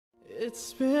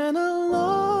It's been a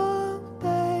long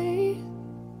day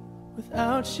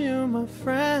without you, my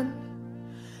friend,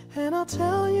 and I'll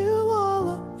tell you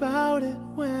all about it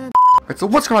when. Alright, so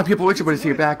what's going on, people? It's your buddy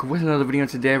here back with another video.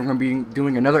 Today we're going to be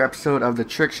doing another episode of the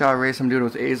trick shot race. I'm doing it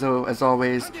with Azoh, as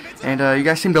always, and you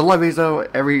guys seem to love Azoh.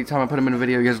 Every time I put him in a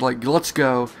video, you guys are like, let's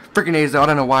go, freaking Azoh. I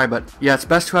don't know why, but yeah, it's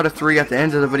best 2 out of 3. At the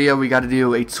end of the video, we got to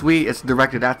do a tweet. It's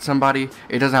directed at somebody.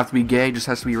 It doesn't have to be gay, it just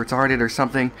has to be retarded or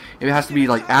something. It has to be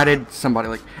like added somebody,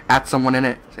 like at someone in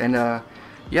it. And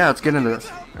yeah, let's get into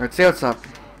this. Alright, say what's up.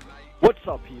 What's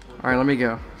up, people? Alright, let me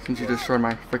go, since you destroyed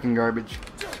my freaking garbage.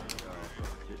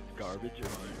 Garbage?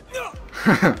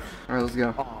 Alright, let's go.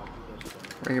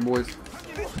 Right here, boys.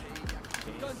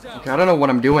 Okay, I don't know what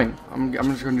I'm doing. I'm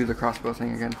just gonna do the crossbow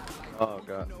thing again. Oh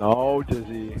god. No,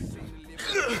 Dizzy.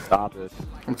 Stop it.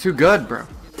 I'm too good, bro.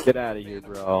 Get out of here,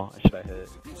 bro. Should I hit?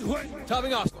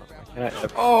 Topping off.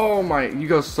 Oh my, you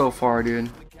go so far,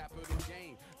 dude.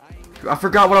 I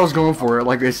forgot what I was going for,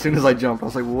 like, as soon as I jumped. I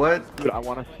was like, what? Dude, I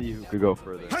want to see who could go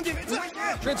further.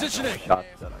 Transitioning.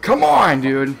 Come on,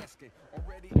 dude.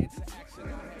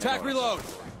 Attack reload.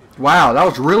 Wow, that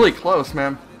was really close,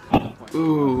 man.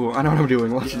 Ooh, I know what I'm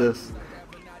doing. Watch this.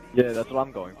 Yeah, that's what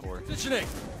I'm going for. Transitioning.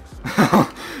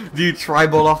 Dude,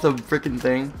 tri-bolt off the freaking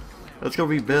thing. That's gonna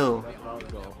be Bill. That's what I'm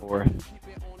going for.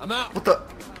 I'm out. What the?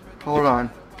 Hold on.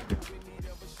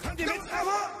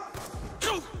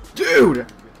 Dude!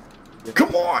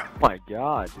 Come on! Oh my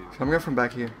god, dude. I'm going from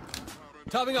back here.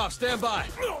 Topping off. Stand by.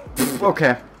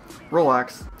 Okay.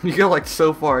 Relax. You go like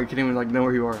so far, you can't even like know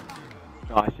where you are.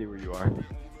 No, I see where you are.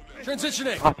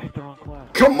 Transitioning. I picked the wrong class.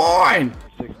 Come on!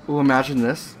 Ooh, imagine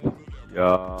this.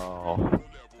 Yo.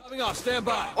 Topping off. Stand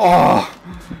by. Oh!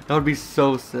 That would be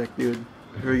so sick, dude.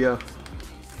 Here we go.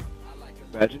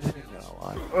 Imagine hitting that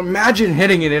alive. Imagine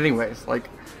hitting it anyways. Like,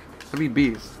 that'd be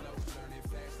beast.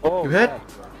 Oh, You hit? yeah,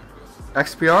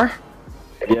 XPR?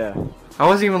 yeah. I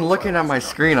wasn't even looking at my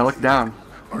screen. I looked down.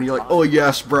 And you're like, oh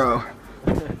yes, bro.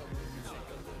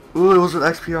 Ooh, it was with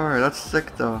XPR. That's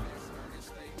sick, though.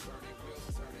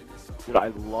 Dude, I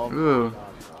love Ooh.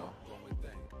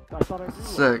 that. I thought I knew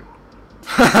Sick.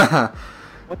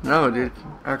 No, dude.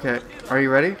 Okay. Are you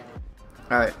ready?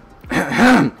 Alright.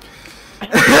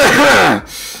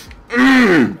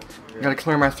 Gotta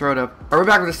clear my throat up. Alright, we're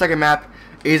back with the second map.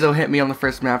 Azoh hit me on the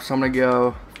first map, so I'm gonna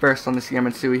go first on the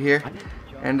Yamatsui here.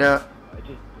 And,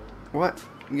 what?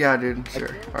 Yeah, dude,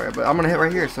 sure. Alright, but I'm gonna hit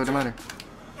right here, so it doesn't matter.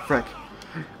 Frick.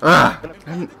 Ugh.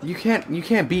 You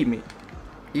can't beat me.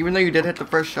 Even though you did hit the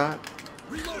first shot,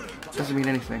 doesn't mean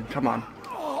anything. Come on.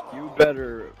 You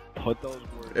better put those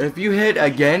words. If you hit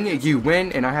again, you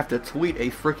win, and I have to tweet a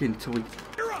freaking tweet.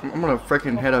 I'm gonna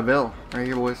freaking hit a bill. Right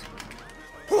here, boys.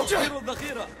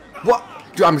 What?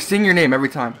 Dude, I'm singing your name every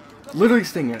time. Literally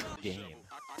singing it.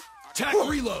 Attack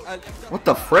reload. What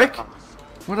the frick?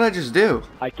 What did I just do?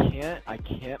 I can't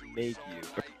make you.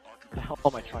 What the hell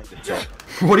am I trying to say?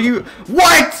 What are you?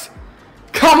 What?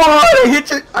 Come on! I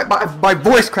hit you. My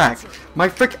voice cracked. My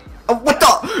frick. Oh, what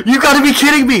the? You gotta be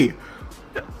kidding me!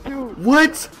 Dude.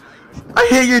 What? I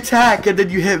hit your tack and then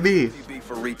you hit me.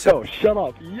 Yo, shut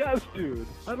up. Yes, dude.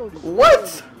 I don't even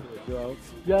What? know, bro.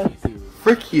 Yes, dude.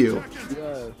 Frick you.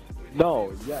 Yes.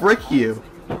 No, yes. Frick you.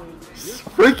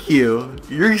 Frick you.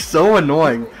 You're so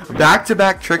annoying.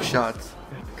 Back-to-back trick shots.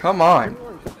 Come on. You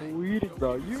are tweeting,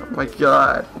 bro. You Oh my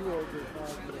god.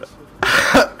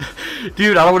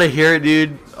 Dude, I don't want to hear it,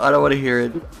 dude. I don't want to hear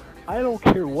it. I don't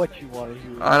care what you want to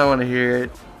hear. I don't want to hear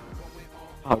it.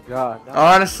 Oh god. No.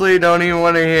 Honestly, don't even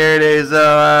want to hear it. Is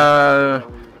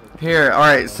here. All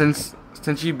right, since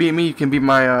you beat me, you can be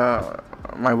my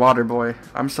my water boy.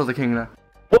 I'm still the king now.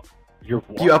 What? You're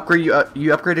what?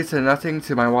 You upgraded to nothing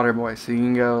to my water boy, so you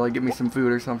can go like get me some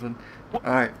food or something. All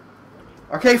right.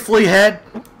 Okay, flea head.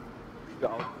 I'm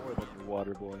more than your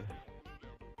water boy.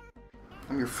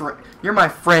 I'm your friend. You're my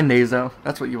friend, Azoh.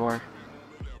 That's what you are.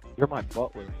 You're my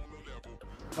butler.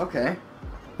 Okay.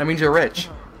 That means you're rich.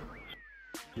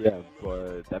 Yeah,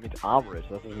 but that means I'm rich.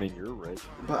 That doesn't mean you're rich.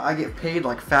 But I get paid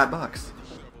like fat bucks.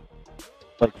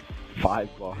 Like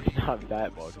 $5, not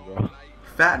that bucks, bro.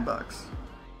 Fat bucks.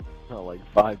 No, like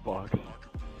 $5.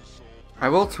 I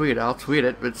will tweet it. I'll tweet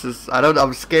it. It's just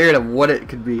I'm scared of what it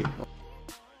could be.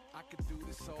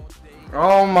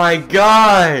 Oh my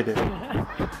god!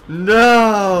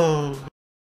 No!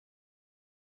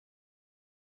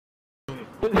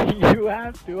 You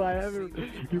have to. I haven't.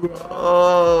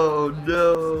 Oh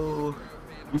no!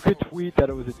 You could tweet that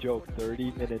it was a joke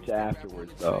 30 minutes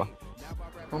afterwards, though.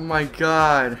 Oh my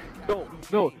god! No.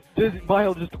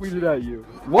 Mile just tweeted at you.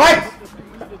 What?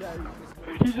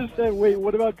 He just said, "Wait,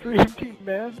 what about Dream Team,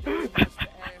 man?"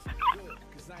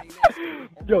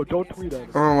 Yo, don't tweet at him.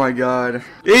 Oh my god.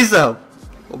 Azoh!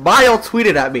 Bio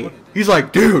tweeted at me. He's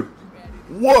like, dude,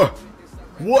 what?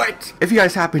 If you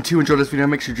guys happen to enjoy this video,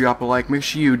 make sure you drop a like. Make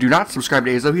sure you do not subscribe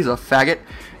to Azoh. He's a faggot.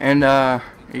 And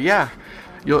yeah,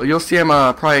 you'll see him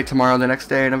probably tomorrow, the next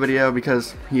day in a video,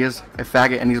 because he is a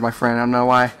faggot and he's my friend. I don't know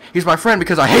why. He's my friend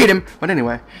because I hate him. But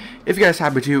anyway, if you guys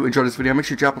happen to enjoy this video, make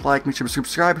sure you drop a like. Make sure to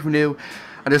subscribe if you're new.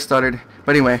 I just started.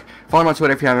 But anyway, follow me on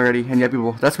Twitter if you haven't already. And yeah,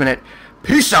 people, that's been it.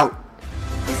 Peace out.